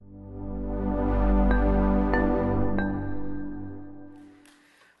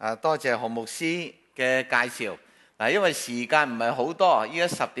多謝何牧師嘅介紹。因為時間唔係好多，依家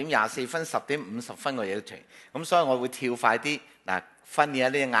10:24，10:50我嘢都停，咁所以我會跳快啲訓練下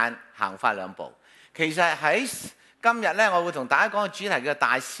呢隻眼行快2步。其實喺今日呢，我會同大家講個主題叫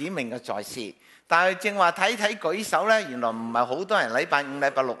大使命嘅在事。但係正話睇舉手呢，原來唔係好多人禮拜5、禮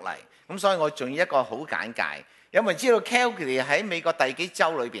拜6嚟，咁所以我仲要一個好簡介。有冇人知道 Calgary 喺美國第幾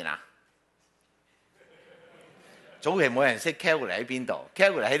州裏邊啊？早期冇人識 Calgary 喺邊度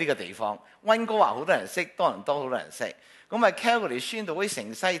 ，Calgary 喺呢個地方。溫哥華好多人識，多倫多好多人識。咁啊 Calgary 宣道會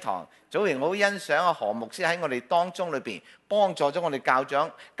城西堂，早期我好欣賞何牧師喺我哋當中裏邊幫助咗我哋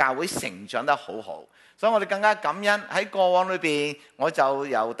教會成長得好好。所以我哋更加感恩喺過往裏邊，我就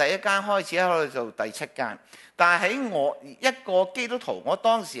由第1間開始喺度做第7間。但係喺我一個基督徒，我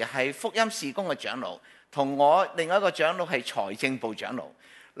當時係福音事工嘅長老，同我另外一個長老係財政部長老，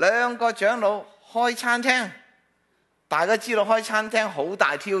兩個長老開餐廳。大家知道開餐廳好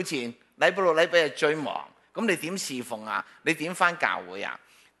大挑戰，禮拜6、禮拜日最忙，咁你點侍奉啊？你點返教會啊？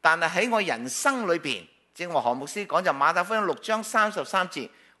但係喺我人生裏邊，正話何牧師講就馬太福音6章33節，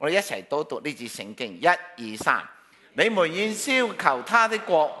我哋一齊都讀呢節聖經，1、2、3，你們要先求他的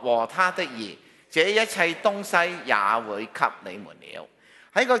國和他的義，這一切東西也會給你們了。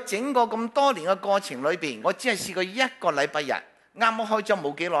喺個整個咁多年嘅過程裏邊，我只係試過一個禮拜日，啱啱開張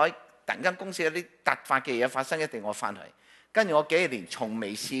冇幾耐。突然間公司有啲突發嘅嘢發生，一定我翻去。跟住我幾年從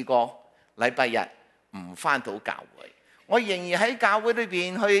未試過禮拜日唔翻到教會，我仍然喺教會裏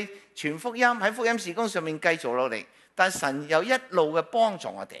邊去傳福音，喺福音事工上面繼續努力。但神又一路嘅幫助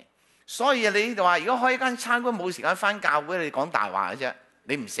我哋，所以你話如果開一間餐館冇時間翻教會，你講大話嘅啫，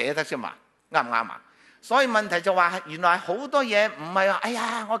你唔捨得啫嘛，啱唔啱啊？所以問題就話原來好多嘢唔係話，哎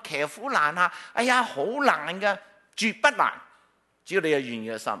呀我騎虎難下，哎呀好難嘅，絕不難，只要你有願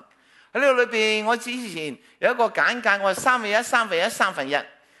意嘅心。喺呢度裏邊，我之前有一個簡介，我話1/3，1/3，1/3。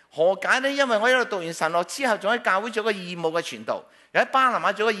何解呢？因為我一路讀完神學之後，仲喺教會做個義務嘅傳道，又喺巴拿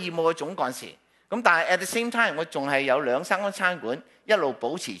馬做個義務嘅總幹事。咁但係 at the same time，我仲係有2、3間餐館一路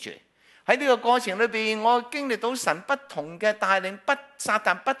保持住。喺呢個過程裏邊，我經歷到神不同嘅帶領，撒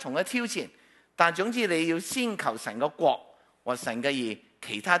旦不同嘅挑戰。但總之你要先求神嘅國和神嘅義，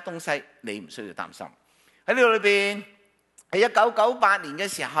其他東西你唔需要擔心。喺呢度裏邊。喺1998年嘅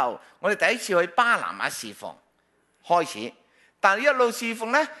時候，我哋第一次去巴拿馬侍奉開始，但係一路侍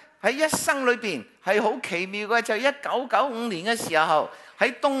奉呢，喺一生裏邊係好奇妙嘅，就係1995年嘅時候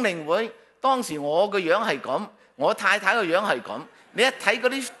喺冬令會，當時我個樣係咁，我太太個樣係咁，你一睇嗰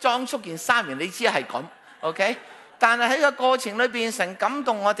啲裝束件衫你知係咁 ，OK？ 但係喺個過程裏邊，神感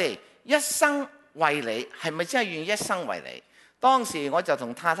動我哋一生為你，係咪真係願意一生為你？當時我就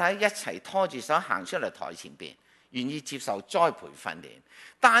同太太一齊拖住手行出嚟台前邊。願意接受栽培訓練，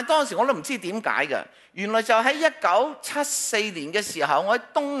但係當時我都唔知點解嘅。原來就喺1974年嘅時候，我喺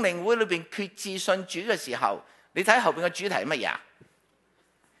冬令會裏邊決志信主嘅時候，你睇後邊嘅主題係乜嘢啊？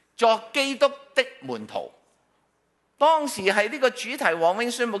作基督的門徒。當時係呢個主題，黃永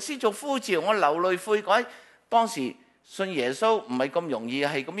信牧師做呼召，我流淚悔改。當時信耶穌唔係咁容易，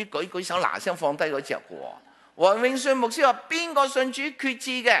係咁樣舉手嗱聲放低嗰隻嘅喎。黃永信牧師話：邊個信主決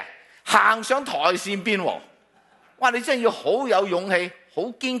志嘅，行上台前邊喎。哇！你真係要好有勇氣，好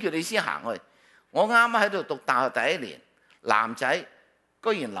堅決，你先行去。我啱啱喺度讀大學第1年，男仔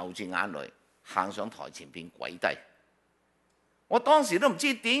居然流住眼淚行上台前邊跪低。我當時都唔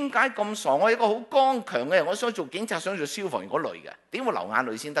知點解咁傻，我係一個好剛強嘅人，我想做警察，想做消防員嗰類嘅，點會流眼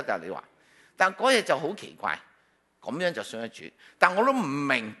淚先得㗎？你話？但嗰日就好奇怪，咁樣就信咗主。但我都唔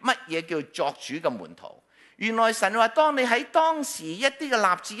明乜嘢叫作主嘅門徒。原來神話，當你喺當時一啲嘅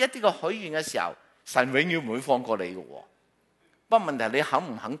立志、一啲嘅許願嘅時候，神永遠唔會放過你嘅。不過問題你肯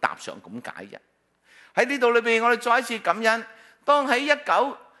唔肯踏上咁解啫？喺呢度裏邊，我哋再一次感恩。當喺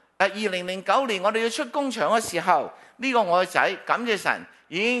2009年我哋要出工場嘅時候，呢個我嘅仔感謝神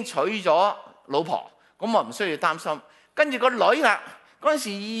已經娶咗老婆，咁我唔需要擔心。跟住個女啦，嗰陣時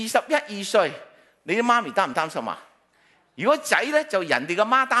21、2歲，你啲媽咪擔唔擔心啊？如果仔咧就人哋嘅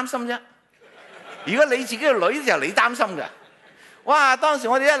媽擔心啫，如果你自己嘅女就你擔心嘅。哇！當時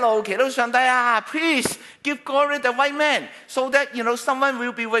我哋一路祈禱上帝啊 ，Please give glory to the white man, so that someone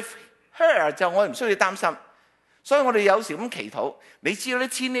will be with her。就我唔需要擔心，所以我哋有時咁祈禱。你知道啲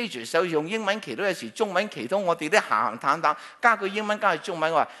teenagers 就用英文祈禱，有時中文祈禱。我哋啲行行淡淡，加句英文加句中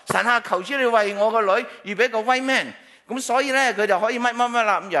文，我話神啊，求主你為我個女預備一個 white man。咁所以咧佢就可以乜乜乜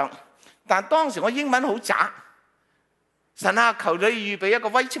啦咁樣。但當時我英文好渣，神啊，求你預備一個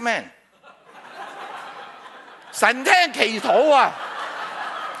white man。神聽祈禱啊！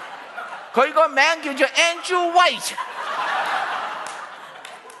佢個名叫做 Andrew White，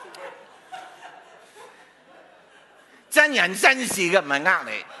就真人真事嘅，唔係呃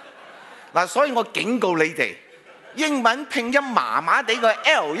你。嗱，所以我警告你哋，英文拼音麻麻地個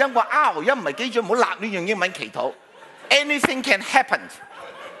L 音個 R 音唔係基準，唔好立亂用英文祈禱。Anything can happen。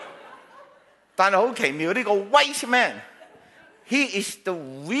但係好奇妙，呢個 white man，he is the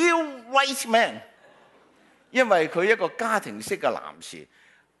real white man， 因為佢一個家庭式嘅男士。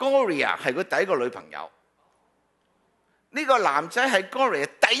Gloria 係佢第一個女朋友，呢個男仔係 Gloria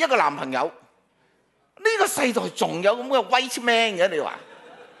第一個男朋友。呢個世代仲有咁嘅 white man 嘅，你話？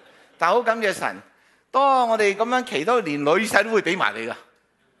但好感謝神，當我哋咁樣祈禱，連女仔都會俾埋你噶。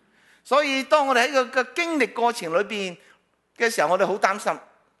所以當我哋喺個經歷過程裏邊嘅時候，我哋好擔心。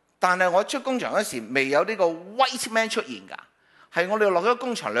但係我出工場嗰時未有呢個 white man 出現㗎，係我哋落咗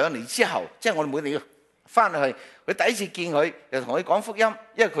工場2年之後，即係我哋每年要翻去，佢第一次見佢，又同佢講福音，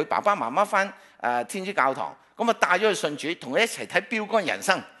因為佢爸爸媽媽翻天主教堂，咁啊帶咗佢信主，同佢一齊睇標竿人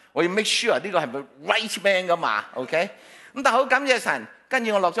生。我要 make sure 呢個係咪 right man 㗎嘛 ？OK， 咁但係好感謝神，跟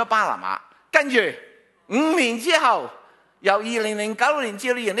住我落咗巴拿馬，跟住5年之後，由2009年至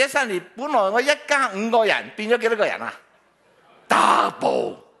到2013年，本來我一家5個人變咗幾多個人啊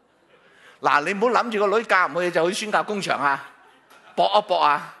 ？Double。嗱，你唔好諗住個女嫁唔去就去宣教工場啊，搏一搏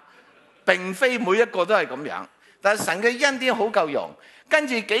啊！並非每一個都係咁樣，但係神嘅恩典好夠用。跟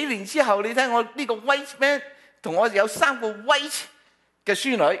住幾年之後，你睇我呢個 white man 同我有3個 white 嘅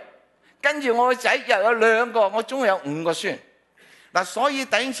孫女，跟住我個仔又有2個，我總共有5個孫。嗱，所以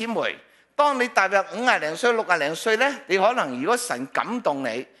弟兄姊妹，當你踏入50零歲、60零歲咧，你可能如果神感動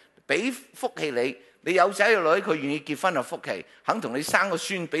你，俾福氣你，你有仔有女，佢願意結婚就福氣，肯同你生個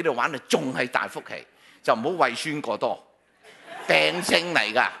孫俾你玩，就仲係大福氣。就唔好為孫過多，病症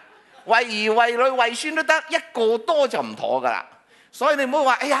嚟㗎。為兒為女為孫都得，一個多就唔妥㗎啦。所以你唔好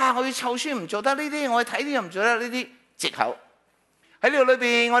話，哎呀，我要湊孫唔做得呢啲，我要睇啲又唔做得呢啲，藉口。喺呢度裏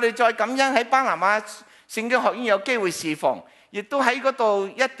邊，我哋再感恩喺巴拿馬聖經學院有機會侍奉，亦都喺嗰度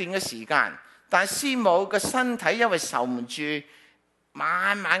一段嘅時間。但係師母嘅身體因為受唔住，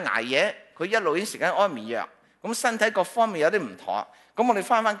晚晚捱夜，佢一路已經食緊安眠藥，咁身體各方面有啲唔妥。咁我哋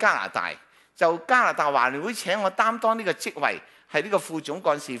翻加拿大，就加拿大華聯會請我擔當呢個職位，係呢個副總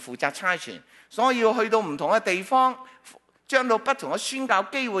幹事負責差傳，所以要去到唔同嘅地方，將到不同嘅宣教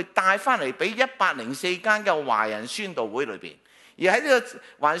機會帶翻嚟俾104間嘅華人宣道會裏邊。而喺呢個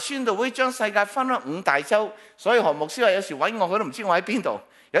華人宣道會將世界分咗5大洲，所以何牧師話有時揾我，佢都唔知我喺邊度。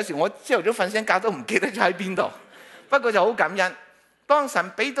有時我朝頭早瞓醒覺都唔記得咗喺邊度。不過就好感恩，當神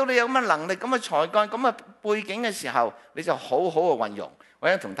俾到你有咁嘅能力、咁嘅才幹、咁嘅背景嘅時候，你就好好嘅運用。我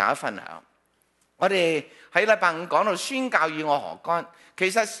想同大家分享，我哋喺禮拜5講到宣教與我何干。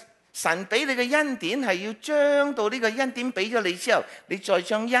其實神俾你嘅恩典係要將到呢個恩典俾咗你之後，你再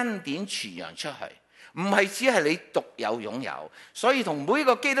將恩典傳揚出去。唔係只係你獨有擁有，所以同每一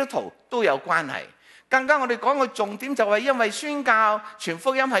個基督徒都有關係。更加我哋講個重點就係因為宣教傳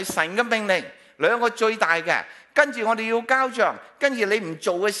福音係神嘅命令，2個最大嘅。跟住我哋要交賬，跟住你唔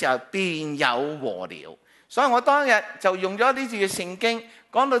做嘅時候便有禍了。所以我當日就用咗呢次嘅聖經，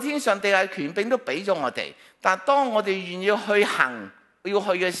講到天上地下權柄都俾咗我哋，但當我哋願意去行要去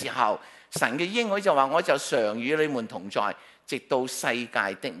嘅時候，神嘅應許就話我就常與你們同在，直到世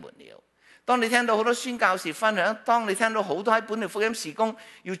界的末了。當你聽到好多宣教士分享，當你聽到好多喺本地福音事工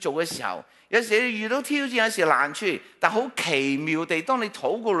要做嘅時候，有時你遇到挑戰，有時難處，但好奇妙地，當你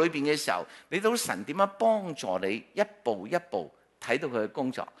禱告裏邊嘅時候，你到神點樣幫助你一步一步睇到佢嘅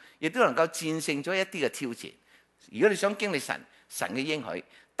工作，亦都能夠戰勝咗一啲嘅挑戰。如果你想經歷神嘅應許，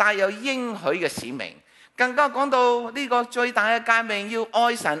帶有應許嘅使命，更加講到呢個最大嘅誡命要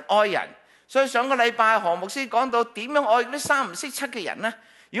愛神愛人。所以上個禮拜何牧師講到點樣愛嗰啲3唔識7嘅人呢？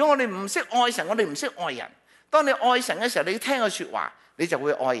如果我哋唔識愛神，我哋唔識愛人。當你愛神嘅時候，你要聽佢説話，你就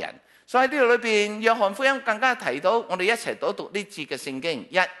會愛人。所以呢度裏邊，約翰福音更加提到，我哋一齊讀呢節嘅聖經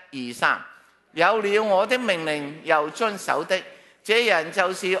，1、2、3。有了我的命令又遵守的，這人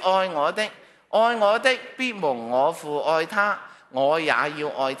就是愛我的。愛我的必蒙我父愛他，我也要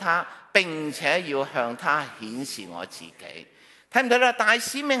愛他，並且要向他顯示我自己。睇唔睇到？大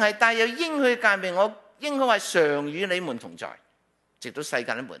使命係帶有應許嘅誡命，我應許話常與你們同在，直到世界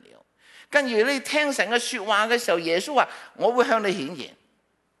的末了。跟住你聽神嘅說話嘅時候，耶穌話我會向你顯現。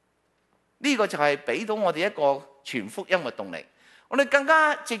呢個就係俾到我哋一個傳福音嘅動力。我哋更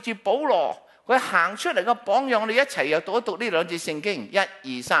加藉住保羅佢行出嚟嘅榜樣，我哋一齊又讀一讀呢2節聖經，1、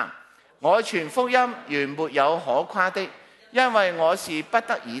2、3。我傳福音原沒有可誇的，因為我是不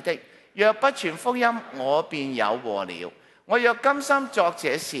得已的。若不傳福音，我便有禍了。我若甘心作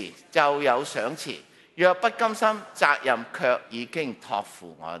這事，就有賞賜；若不甘心，責任卻已經託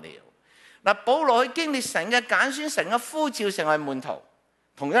付我了。嗱，保羅去經歷神嘅揀選，神嘅呼召，成為門徒。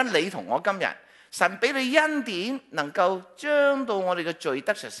同樣你同我今日神俾你恩典，能夠將到我哋嘅罪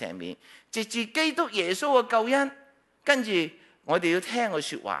得着赦免，藉住基督耶穌嘅救恩。跟住我哋要聽佢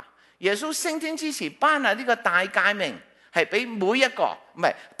說話。耶穌升天之前頒下呢個大誡命，係俾每一個，唔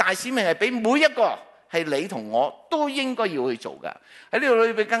係大使命，係俾每一個，係你同我都應該要去做㗎。喺呢度裏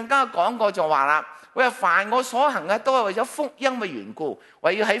邊更加講過就話啦，我話凡我所行嘅都係為咗福音嘅緣故，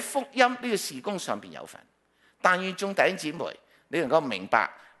為要喺福音呢個事工上邊有份。但願眾弟兄姊妹，你能夠明白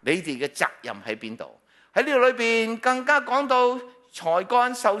你哋嘅責任喺邊度。喺呢度裏邊更加講到才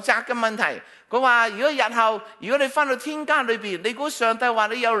幹受責嘅問題。佢話如果日後如果你翻到天家裏邊，你估上帝話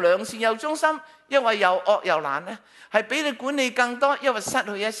你有良善又忠心，因為又惡又懶呢？係俾你管理更多，因為失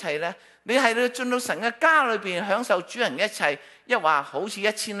去一切呢？你係你進到神嘅家裏邊享受主人一切，一話好似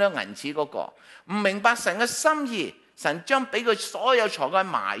1000兩銀子嗰個，唔明白神嘅心意，神將俾佢所有才幹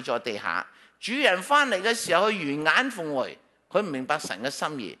埋在地下。主人翻嚟嘅時候，佢原眼奉回，佢唔明白神嘅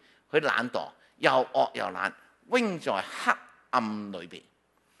心意，佢懶惰又惡又懶，匿在黑暗裏邊。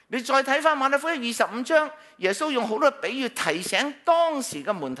你再睇翻馬太福音25章，耶穌用好多比喻提醒當時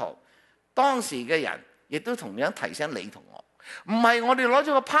嘅門徒，當時嘅人亦都同樣提醒你同我，唔係我哋攞咗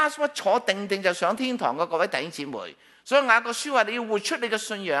個 passport 坐定定就上天堂嘅。各位弟兄姊妹，所以雅各書話你要活出你嘅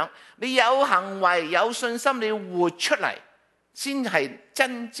信仰，你有行為有信心，你要活出嚟先係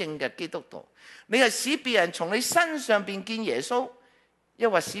真正嘅基督徒。你係使別人從你身上邊見耶穌，抑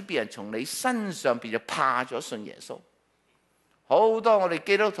或使別人從你身上邊就怕咗信耶穌？好多我哋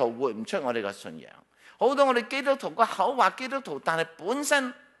基督徒活唔出我哋嘅信仰，好多我哋基督徒個口話基督徒，但係本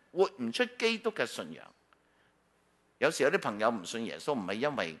身活唔出基督嘅信仰。有時有啲朋友唔信耶穌，唔係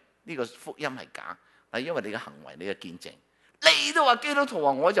因為呢個福音係假，係因為你嘅行為、你嘅見證。你都話基督徒，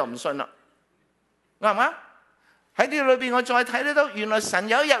我就唔信啦，啱唔啱？喺呢裏邊我再睇得到，原來神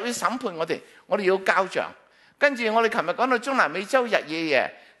有一日要審判我哋，我哋要交賬。跟住我哋琴日講到中南美洲日夜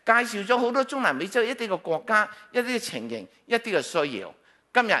夜，介紹咗好多中南美洲一啲嘅國家、一啲嘅情形、一啲嘅需要。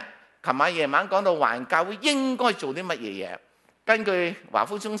琴晚夜晚講到華人教會應該做啲乜嘢嘢。根據華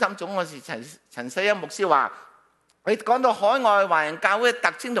福中心總幹事陳世欣牧師話，佢講到海外華人教會嘅特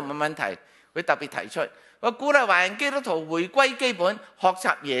徵同埋問題，佢特別提出，佢鼓勵華人基督徒回歸基本，學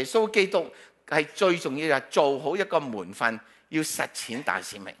習耶穌基督係最重要，係做好一個門訓，要實踐大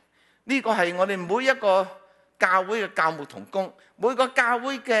使命。呢個係我哋每一個教會嘅教牧同工，每個教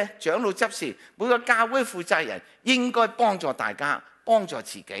會嘅長老執事，每個教會負責人應該幫助大家，幫助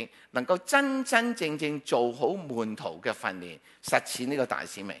自己，能夠真真正正做好門徒嘅訓練，實踐呢個大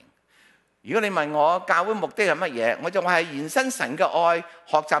使命。如果你問我教會目的係乜嘢，我就話係延伸神嘅愛，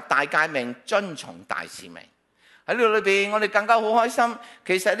學習大誡命，遵從大使命。喺呢度裏邊，我哋更加好開心。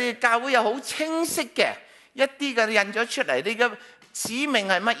其實你教會有好清晰嘅一啲嘅印咗出嚟，你嘅使命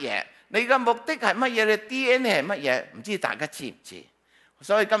係乜嘢？你嘅目的係乜嘢？你 DNA 係乜嘢？唔知大家知唔知？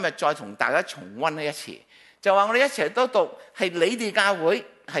所以今日再同大家重溫一次，就話我哋一齊都讀，係你哋教會，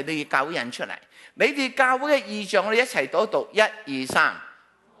係你哋教會引出嚟。你哋教會嘅異象，我哋一齊都讀，1、2、3。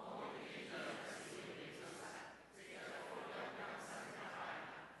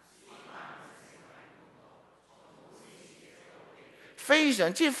非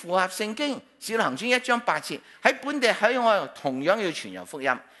常之符合聖經《使徒行傳》1章8節，喺本地海外同樣要傳揚福音。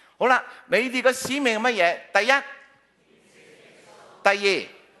好啦，你哋嘅使命係乜嘢？第一、第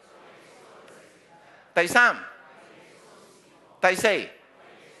二、第三、第四、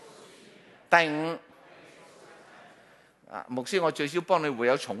第五。牧師，我最少幫你會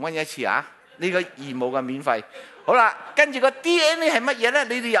友重溫一次啊！呢個義務嘅免費。好啦，跟住個 DNA 係乜嘢咧？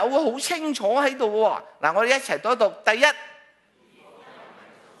你哋有好清楚喺度喎。嗱，我哋一齊讀一讀。第一、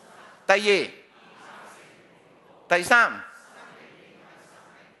第二、第三、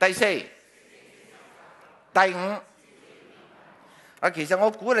第四、第五。其實我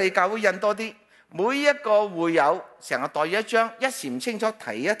鼓勵教會印多啲，每一個會友成日袋一張，一時唔清楚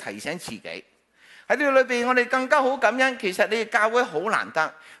提一提醒自己。喺呢個裏邊，我哋更加好感恩。其實你哋教會好難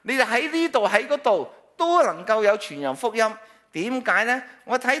得，你哋喺呢度喺嗰度都能夠有傳揚福音。點解呢？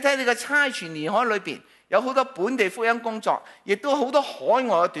我睇睇你嘅差傳年刊裏邊有好多本地福音工作，亦都好多海外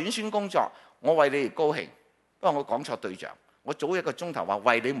嘅短宣工作。我為你哋高興，不過我講錯對象。我早1個鐘頭話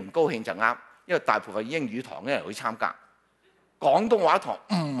為你們高興就啱，因為大部分英語堂嘅人去參加，廣東話堂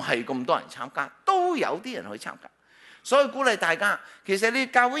唔係咁多人參加，都有啲人去參加。所以鼓勵大家，其實你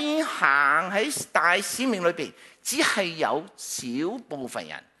教會已經行喺大使命裏邊，只係有少部分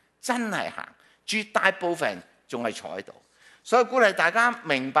人真係行，絕大部分人仲係坐喺度。所以鼓勵大家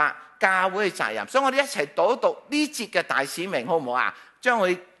明白教會嘅責任。所以我哋一齊讀一讀呢節嘅大使命，好唔好啊？將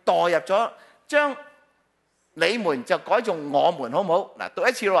佢代入咗，將你們就改做我們，好唔好？嗱，讀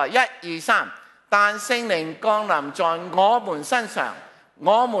一次咯，1、2、3。但聖靈降臨在我們身上，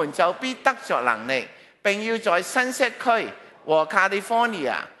我們就必得着能力，並要在新潟區和加利福尼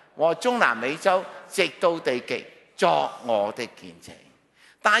亞和中南美洲直到地極作我的見證。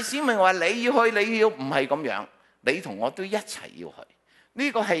大使命話你要去，你要唔係咁樣，你同我都一齊要去。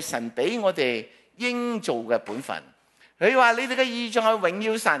呢個係神俾我哋應做嘅本分。佢話你哋嘅意象係榮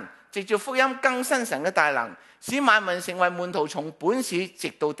耀神，藉住福音更新神嘅大能，使萬民成為門徒，從本市直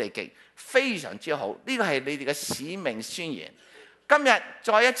到地極，非常之好。呢個係你哋嘅使命宣言。今日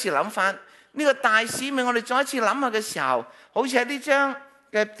再一次諗翻呢個大使命，我哋再一次諗下嘅時候，好似喺呢張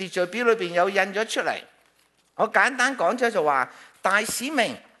嘅秩序表裏邊有印咗出嚟。我簡單講咗就話，大使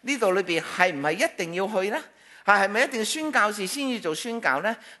命呢度裏邊係唔係一定要去呢？係咪一定要宣教士先要做宣教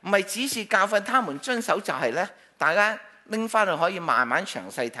呢？唔係只是教訓他們遵守就係呢？大家拎翻去可以慢慢詳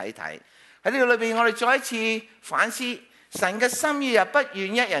細睇睇。喺呢個裏邊，我哋再一次反思神嘅心意，又不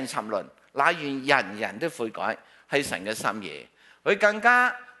願一人沉淪，乃願人人都悔改，係神嘅心意。佢更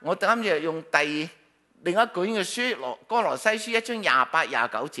加，我今日用另一卷嘅書《哥羅西書》1章28、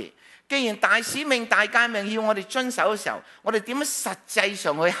29節。既然大使命、大誡命要我哋遵守嘅時候，我哋點樣實際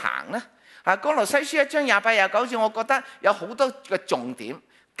上去行呢？《哥羅西書》1章28、29節，我覺得有好多嘅重點，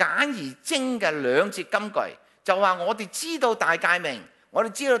簡而精嘅兩節金句，就話我哋知道大誡命，我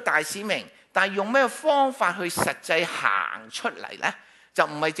哋知道大使命，但係用咩方法去實際行出嚟呢？就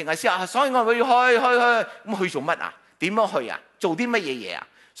唔係淨係先所以我哋要去，咁去做乜啊？點樣去啊？做啲乜嘢啊？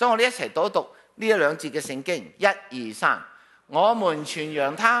所以我哋一齊讀呢一兩節嘅聖經，1、2、3。我們傳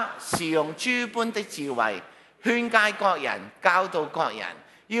揚他是用諸般的智慧勸誡各人，教導各人，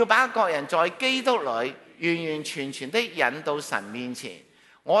要把各人在基督裏完完全全的引到神面前。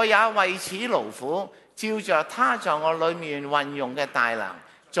我也為此勞苦，照着他在我裏面運用嘅大能，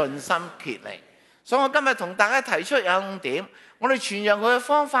盡心竭力。所以我今日同大家提出有5點，我哋傳揚佢嘅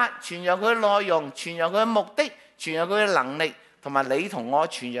方法，傳揚佢嘅內容，傳揚佢嘅目的，傳揚佢嘅能力，同埋你同我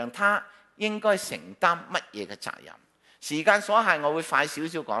傳揚他應該承擔乜嘢嘅責任。時間所限，我會快少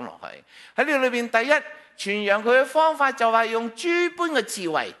少講落去。喺呢個裏邊，第一，傳揚佢嘅方法就係用諸般嘅智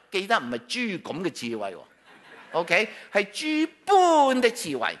慧，記得唔係豬咁嘅智慧喎。OK， 係諸般的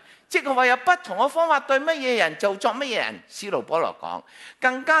智慧，即係話有不同嘅方法對乜嘢人就作乜嘢人。使徒保羅講，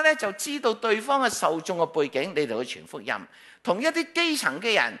更加咧就知道對方嘅受眾嘅背景，你哋去傳福音。同一啲基層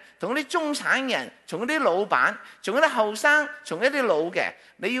嘅人，同一啲中產人，從一啲老闆，從一啲後生，從一啲老嘅，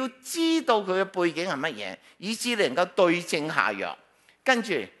你要知道佢嘅背景係乜嘢，以致你能夠對症下藥。跟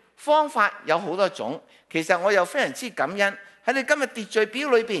住方法有好多種，其實我又非常之感恩喺你今日秩序表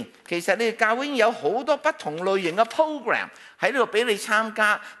裏邊，其實你哋教會已經有好多不同類型嘅 program 喺呢度俾你參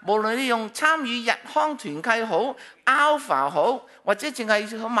加，無論你用參與日康團契好、Alpha 好，或者淨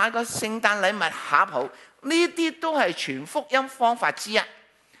係買個聖誕禮物盒好。呢啲都係傳福音方法之一，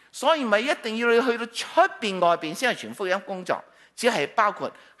所以唔係一定要你去到出邊外邊先係傳福音工作，只係包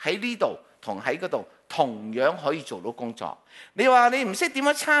括喺呢度同喺嗰度同樣可以做到工作。你話你唔識點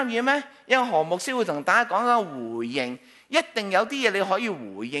樣參與咩？因為何牧師會同大家講緊回應，一定有啲嘢你可以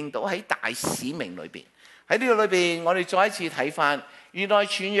回應到喺大使命裏邊。喺呢個裏邊，我哋再一次睇翻，原來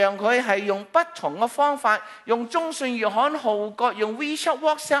傳揚佢係用不同嘅方法，用中信月刊號角，用 WeChat、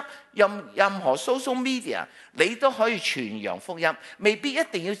WhatsApp，任何 social media， 你都可以傳揚福音，未必一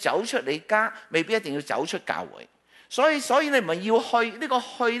定要走出你家，未必一定要走出教會。所以你唔係要去呢個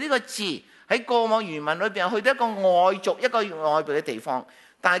去呢個字喺過往原文裏邊去到一個外族一個外部嘅地方，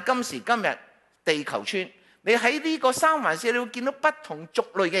但係今時今日地球村，你喺呢個三環線，你會見到不同族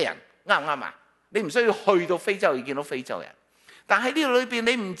類嘅人，啱唔啱啊？你唔需要去到非洲要見到非洲人，但喺呢度裏邊，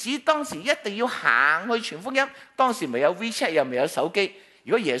你唔止當時一定要行去傳福音，當時未有 WeChat 又未有手機。如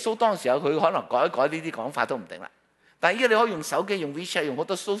果耶穌當時有，佢可能改一改呢啲講法都唔定啦。但係依家你可以用手機、用 WeChat、用好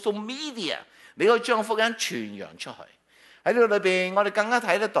多 social media， 你可以將福音傳揚出去。喺呢度裏邊，我哋更加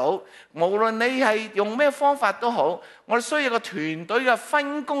睇得到，無論你係用咩方法都好，我哋需要個團隊嘅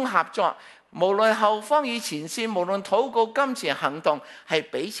分工合作。無論後方與前線，無論禱告、金錢、行動，係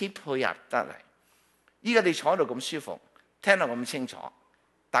彼此配合得嚟。依家你坐喺度咁舒服，聽到咁清楚，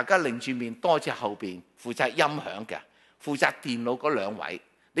大家擰住面多謝後邊負責音響嘅、負責電腦嗰2位。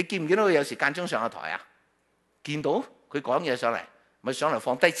你見唔見到佢有時間中上下台啊？見到佢講嘢上嚟，咪上嚟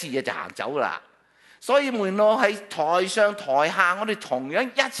放低支嘢就行走啦。所以門路係台上台下，我哋同樣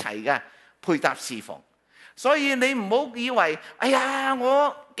一齊嘅配搭侍奉。所以你唔好以為，哎呀，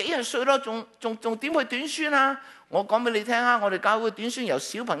我幾廿歲咯，仲點去短宣啊？我講俾你聽啊，我哋教會短宣由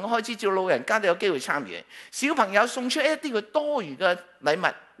小朋友開始，至老人家都有機會參與。小朋友送出一啲佢多餘嘅禮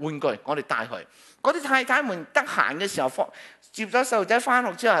物玩具，我哋帶去。嗰啲太太們得閒嘅時候，接咗細路仔翻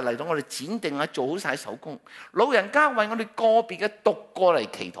學之後嚟到我哋剪定啊，做好晒手工。老人家為我哋個別嘅獨個嚟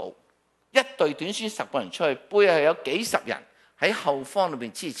祈禱。一隊短宣10個人出去，背後有幾十人喺後方裏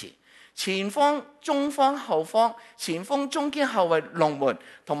邊支持。前方、中方、後方，前鋒、中堅、後衛、龍門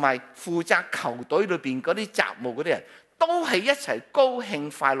同埋負責球隊裏邊嗰啲雜務嗰啲人都係一齊高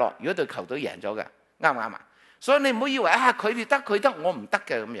興快樂。如果隊球隊贏咗嘅，啱唔啱啊？所以你唔好以為啊，佢哋得佢得，我唔得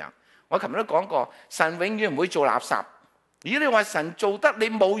嘅咁樣。我琴日都講過，神永遠唔會做垃圾。如果你話神做得你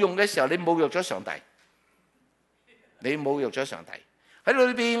冇用嘅時候，你侮辱咗上帝。你侮辱咗上帝。喺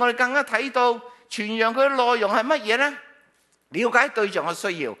裏邊，我哋更加睇到傳揚佢嘅內容係乜嘢呢？了解對象嘅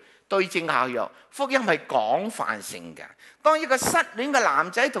需要，對症下藥。福音係廣泛性嘅。當一個失戀嘅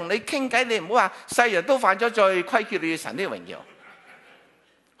男仔同你傾偈，你唔好話世人都犯咗罪，虧缺你神的榮耀。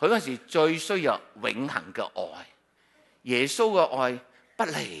佢嗰時最需要永恆嘅愛，耶穌嘅愛不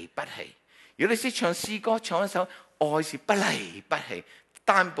離不棄。如果你識唱詩歌，唱一首愛是不離不棄，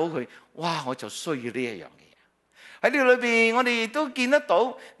擔保佢，哇！我就需要呢一樣嘢。喺呢個裏邊，我哋亦都見得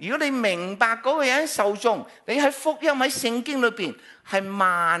到，如果你明白嗰個人受眾，你喺福音喺聖經裏邊係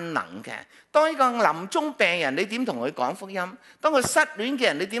萬能嘅。當一個臨終病人，你點同佢講福音？當個失戀嘅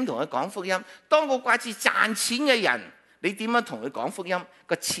人，你點同佢講福音？當個掛住賺錢嘅人，你點樣同佢講福音？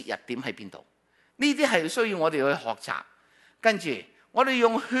個切入點喺邊度？呢啲係需要我哋去學習。跟住我哋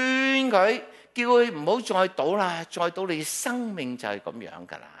用勸佢，叫佢唔好再賭啦，再賭你嘅生命就係咁樣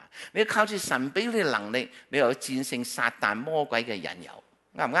噶啦。你要靠住神俾你嘅能力，你又戰勝撒旦魔鬼嘅引誘，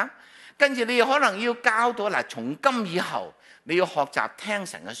啱唔啱？跟住你可能要教到嗱，從今以後你要學習聽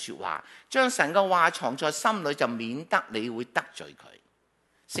神嘅說話，將神嘅話藏在心裏，就免得你會得罪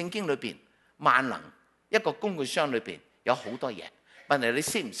佢。聖經裏邊萬能，一個工具箱裏邊有好多嘢，問題你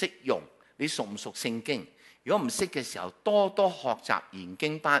識唔識用？你熟唔熟聖經？如果唔識嘅時候，多多學習研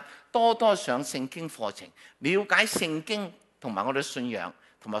經班，多多上聖經課程，了解聖經同埋我哋信仰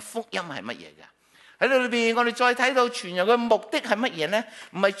同埋福音係乜嘢嘅。喺裏邊，我哋再睇到傳揚嘅目的係乜嘢呢？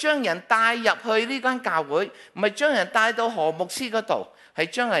唔係將人帶入去呢間教會，唔係將人帶到何牧師嗰度，係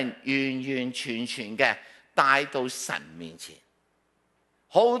將人完完全全嘅帶到神面前。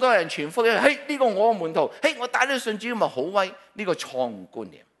好多人傳福音，嘿，呢個我嘅門徒，嘿，我帶你信主咪好威？呢個錯誤觀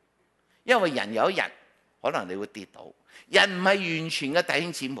念，因為人有一日可能你會跌倒，人唔係完全嘅弟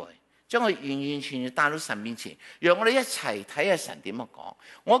兄姊妹，將佢完完全全帶到神面前，讓我哋一齊睇下神點樣講。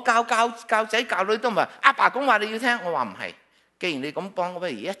我教仔教女都唔係阿爸講話你要聽，我話唔係。既然你咁講，我不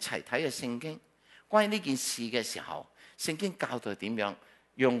如一齊睇下聖經。關於呢件事嘅時候，聖經教導點樣，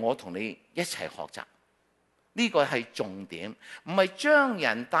讓我同你一齊學習。呢個係重點，唔係將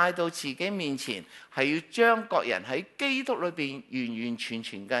人帶到自己面前，係要將各人喺基督裏邊完完全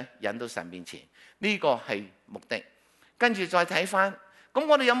全嘅引到神面前。呢個係目的。跟住再睇翻，咁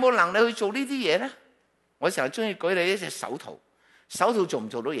我哋有冇能力去做呢啲嘢呢？我成日中意舉例一隻手套，手套做唔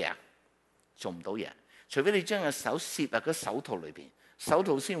做到嘢啊？做唔到嘢，除非你將個手攝入個手套裏邊，手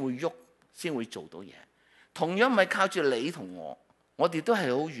套先會喐，先會做到嘢。同樣唔係靠住你同我哋都係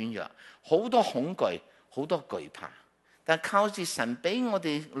好軟弱，好多恐懼，好多懼怕。但係靠住神俾我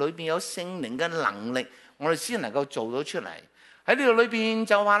哋裏邊有聖靈嘅能力，我哋先能夠做到出嚟。喺呢度裏邊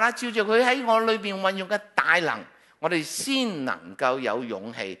就話啦，照住佢喺我裏邊運用嘅大能，我哋先能夠有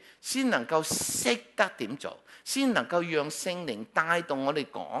勇氣，先能夠識得點做，先能夠讓聖靈帶動我哋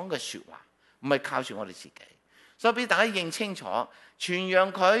講嘅說話，唔係靠住我哋自己。所以俾大家認清楚，傳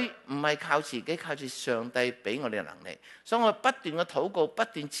揚佢唔係靠自己，靠住上帝俾我哋嘅能力。所以我不斷嘅禱告，不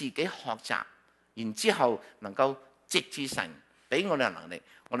斷自己學習，然之後能夠藉住神俾我哋嘅能力，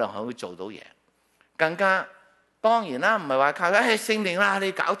我哋可以做到嘢。更加當然啦，唔係話靠聖靈啦，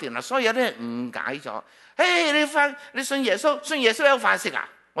你搞掂啦。所以有啲人誤解咗，你信耶穌，信耶穌有飯食啊？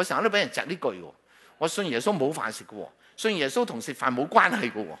我成日都俾人窒呢句，我信耶穌冇飯食嘅，信耶穌同食飯冇關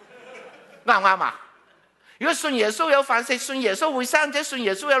係嘅，啱唔啱啊？如果信耶穌有飯食，信耶穌會生仔，信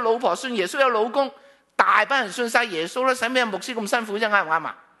耶穌有老婆，信耶穌有老公，大班人信晒耶穌啦，使咩牧師咁辛苦啫？啱唔啱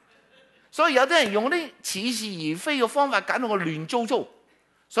啊？所以有啲人用啲似是而非嘅方法，搞到我亂糟糟。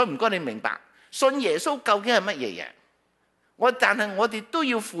所以唔該你明白，信耶穌究竟係乜嘢嘢？但係我哋都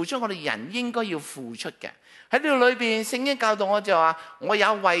要付出，我哋人應該要付出嘅。喺呢度裏邊，聖經教導我就話，我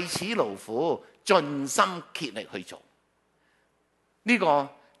有為此勞苦，盡心竭力去做。呢個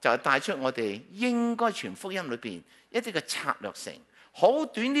就係帶出我哋應該傳福音裏邊一啲嘅策略性。好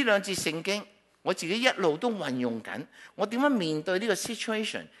短呢兩節聖經，我自己一路都運用緊。我點樣面對呢個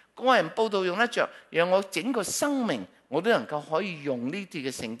situation？ 個人報道用得着，讓我整個生命我都能夠可以用呢啲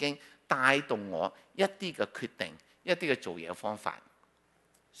嘅聖經帶動我一啲嘅決定，一啲嘅做嘢方法。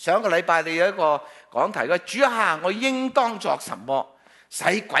上個禮拜你有一個講題嘅，主啊，我應當作什麼？使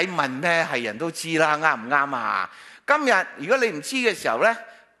鬼問咩？係人都知啦，啱唔啱啊？今日如果你唔知嘅時候呢，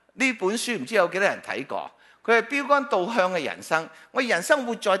呢本書唔知有幾多人睇過？佢係標杆導向嘅人生。我人生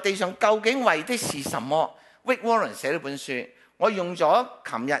活在地上究竟為的是什麼？Rick Warren 寫呢本書，我用咗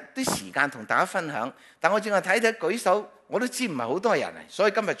琴日啲時間同大家分享，但我淨係睇睇舉手，我都知唔係好多人，所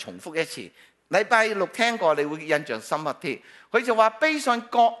以今日重複一次。禮拜六聽過，你會印象深刻啲。佢就話 based on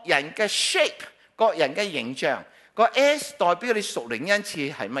各人嘅 shape， 各人嘅形象。個 S 代表你屬靈恩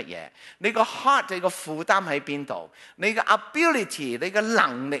賜係乜嘢？你個 heart 你個負擔喺邊度？你嘅 ability 你嘅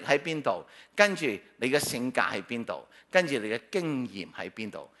能力喺邊度？跟住你嘅性格喺邊度？跟住你嘅經驗喺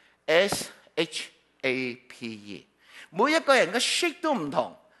邊度 ？SHAPE。每一個人嘅 shape 都唔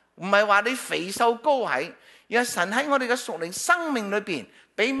同，唔係話你肥瘦高矮。而神喺我哋嘅屬靈生命裏邊，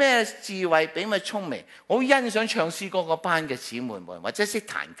俾咩智慧，俾咩聰明。我好欣賞唱詩歌嗰班嘅姊妹們，或者識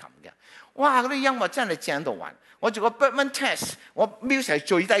彈琴嘅。哇！嗰啲音樂真係正到暈。我做個 Berkman test， 我 music 係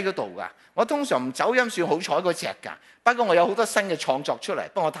最低嗰度㗎。我通常唔走音算好彩嗰隻㗎。不過我有好多新嘅創作出嚟，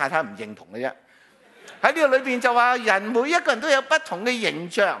不過我太太唔認同嘅啫。喺呢個裏邊就話，人每一個人都有不同嘅形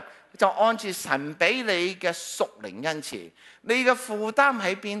象，就按住神俾你嘅屬靈恩賜，你嘅負擔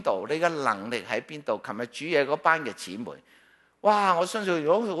喺邊度，你嘅能力喺邊度。琴日煮嘢嗰班嘅姊妹，哇！我相信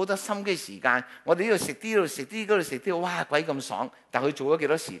如果佢好多心機時間，我哋呢度食啲，呢度食啲，嗰度食啲，哇！鬼咁爽。但佢做咗幾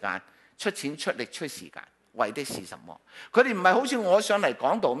多時間？出錢出力出時間。為的是什麼？佢哋唔係好似我上嚟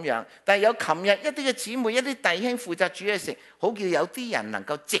講道咁樣，但係有琴日一啲嘅姊妹、一啲弟兄負責煮嘢食，好叫有啲人能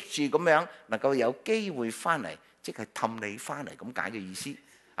夠藉住咁樣，能夠有機會翻嚟，即係氹你翻嚟咁解嘅意思。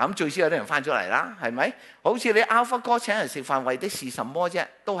咁最少有啲人翻咗嚟啦，係咪？好似你 Alpha 哥請人食飯，為的是什麼啫？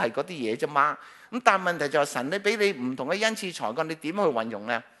都係嗰啲嘢啫嘛。咁但係問題就係神你俾你唔同嘅恩賜才幹，你點去運用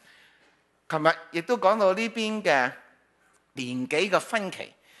呢？琴日亦都講到呢邊嘅年紀嘅分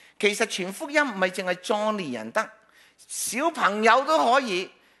歧。其實傳福音唔係淨係壯年人得，小朋友都可以。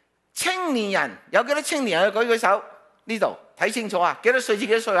青年人有幾多青年人去舉舉手？呢度睇清楚啊！幾多歲至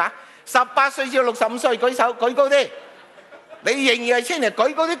幾多歲啊？18歲至65歲舉手，舉高啲。你仍然係青年，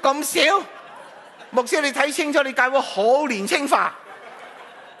舉高啲咁少。牧師你睇清楚，你教會好年青化。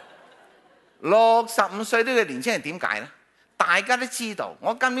65歲呢個年青人點解呢？大家都知道，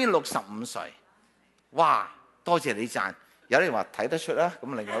我今年65歲。哇！多謝你讚。有啲人話睇得出啦，咁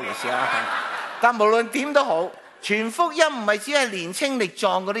另外一回事啦。但無論點都好，傳福音唔係只係年青力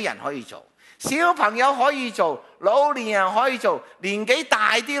壯嗰啲人可以做，小朋友可以做，老年人可以做，年紀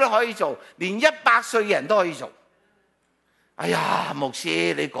大啲都可以做，連100歲嘅人都可以做。哎呀，牧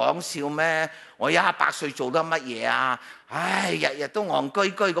師你講笑咩？我100歲做得乜嘢啊？唉，日日都戇居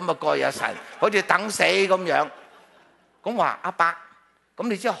居咁啊過日神，好似等死咁樣。咁話阿伯，咁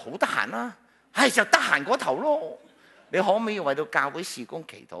你真係好得閒啦，係就得閒嗰頭咯。你可唔可以為到教會事工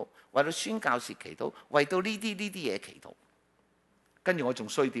祈禱，為到宣教士祈禱，為到呢啲嘢祈禱？跟住我仲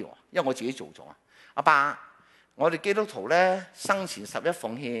衰啲喎，因為我自己做咗。阿爸，我哋基督徒咧生前11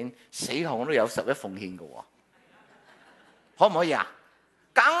奉獻，死後我都有11奉獻嘅喎，可唔可以啊？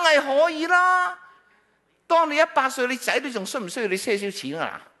梗係可以啦。當你100歲，你仔女仲需唔需要你些少錢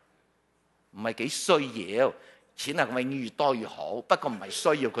啊？唔係幾需要，錢係永遠越多越好，不過唔係需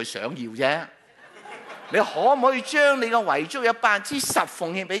要，佢想要啫。你可唔可以將你嘅遺囑有10%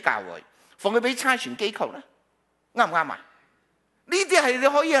奉獻俾教會，奉獻俾差傳機構咧？啱唔啱啊？呢啲係你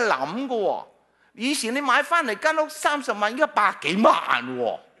可以諗嘅喎。以前你買翻嚟間屋30萬，而家100幾萬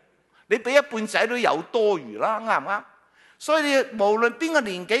喎。你俾一半仔都有多餘啦，啱唔啱？所以你無論邊個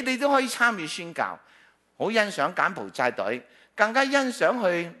年紀，你都可以參與宣教。好欣賞柬埔寨隊，更加欣賞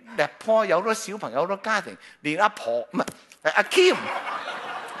去尼泊有好多小朋友，好多家庭，連阿婆唔係阿 Kim。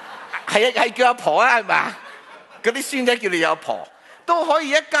係叫阿婆啊，係嘛？嗰啲孫仔叫你阿婆，都可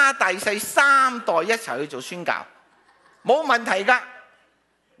以一家大細3代一齊去做宣教，冇問題㗎。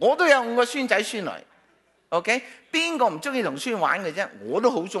我都有5個孫仔孫女 ，OK？ 邊個唔中意同孫玩嘅啫？我都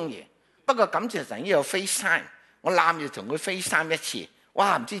好中意。不過感謝神，呢有 FaceTime， 我攬住同佢 FaceTime 一次，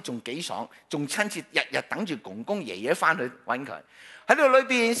哇！唔知仲幾爽，仲親切，日日等住公公爺爺翻去揾佢。喺呢度裏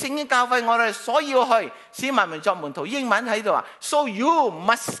邊，聖經教訓我哋，所以要去使萬民作門徒。英文喺度話 ，So you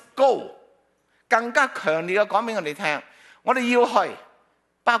must go， 更加強烈嘅講俾我哋聽，我哋要去，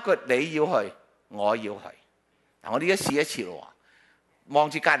包括你要去，我要去。嗱，我哋而家試一次咯，望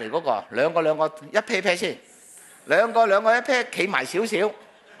住隔離嗰個，兩個一 pair pair 先，兩個一 pair， 企埋少少，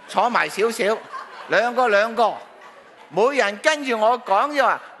坐埋少少，兩個，每人跟住我講就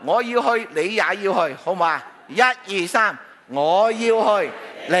話，我要去，你也要去，好嘛？1、2、3。我要去，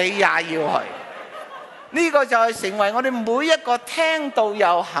你也要去。呢個就係成為我哋每一個聽道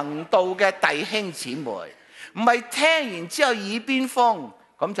又行道嘅弟兄姊妹，唔係聽完之後耳邊風，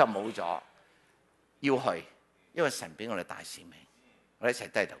咁就冇咗。要去，因為神俾我哋大使命，我哋一齊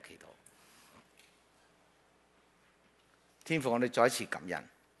低頭祈禱。天父，我哋再一次感恩，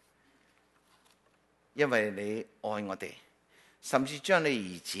因為你愛我哋，甚至將你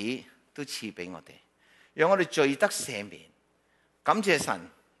兒子都賜俾我哋，讓我哋罪得赦免。感謝神，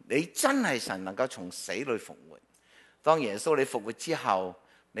你真係神能夠從死裏復活。當耶穌你復活之後，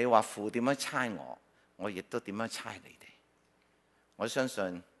你話父點樣差我，我亦都點樣差你哋。我相信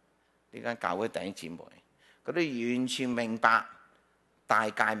呢間教會弟兄姊妹，佢哋完全明白大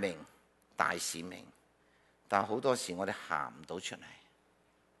誡命、大使命，但好多時我哋行唔到出嚟，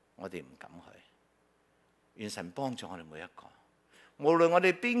我哋唔敢去。願神幫助我哋每一個，無論我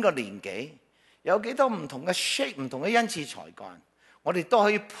哋邊個年紀，有幾多唔同嘅 shape、唔同嘅恩賜才幹，我哋都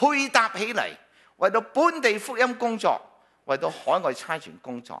可以配搭起嚟，為到本地福音工作，為到海外差傳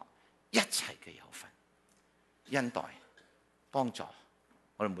工作，一齊嘅有份恩待幫助。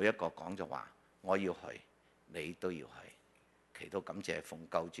我哋每一個講就話，我要去，你都要去。祈禱感謝奉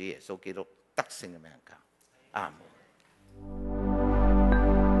救主耶穌基督得勝嘅名求，阿門。